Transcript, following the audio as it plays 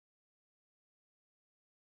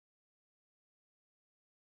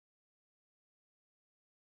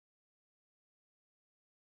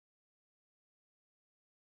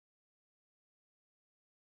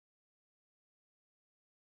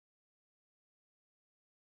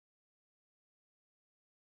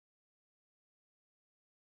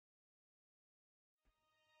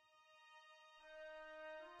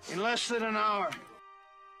In less than an hour,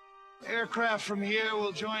 aircraft from here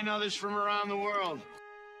will join others from around the world.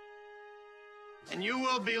 And you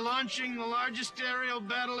will be launching the largest aerial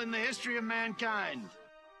battle in the history of mankind.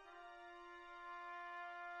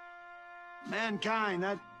 Mankind,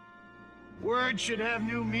 that word should have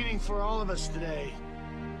new meaning for all of us today.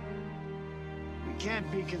 We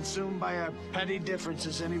can't be consumed by our petty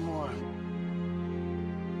differences anymore.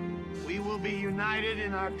 We will be united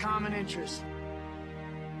in our common interest.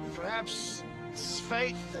 Perhaps it's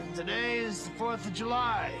fate that today is the 4th of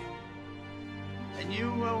July, and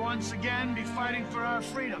you will once again be fighting for our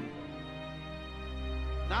freedom.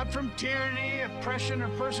 Not from tyranny, oppression, or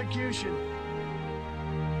persecution,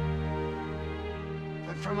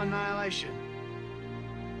 but from annihilation.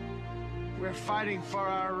 We're fighting for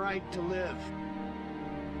our right to live,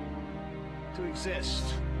 to exist.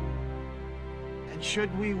 And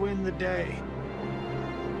should we win the day,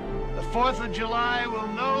 the 4th of July will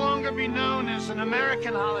no longer be known as an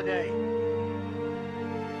American holiday,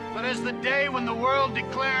 but as the day when the world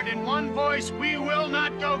declared in one voice, we will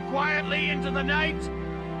not go quietly into the night.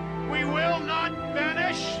 We will not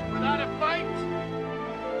vanish without a fight.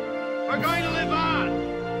 We're going to live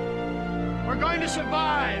on. We're going to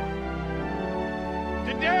survive.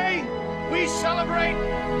 Today, we celebrate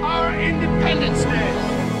our Independence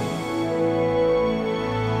Day.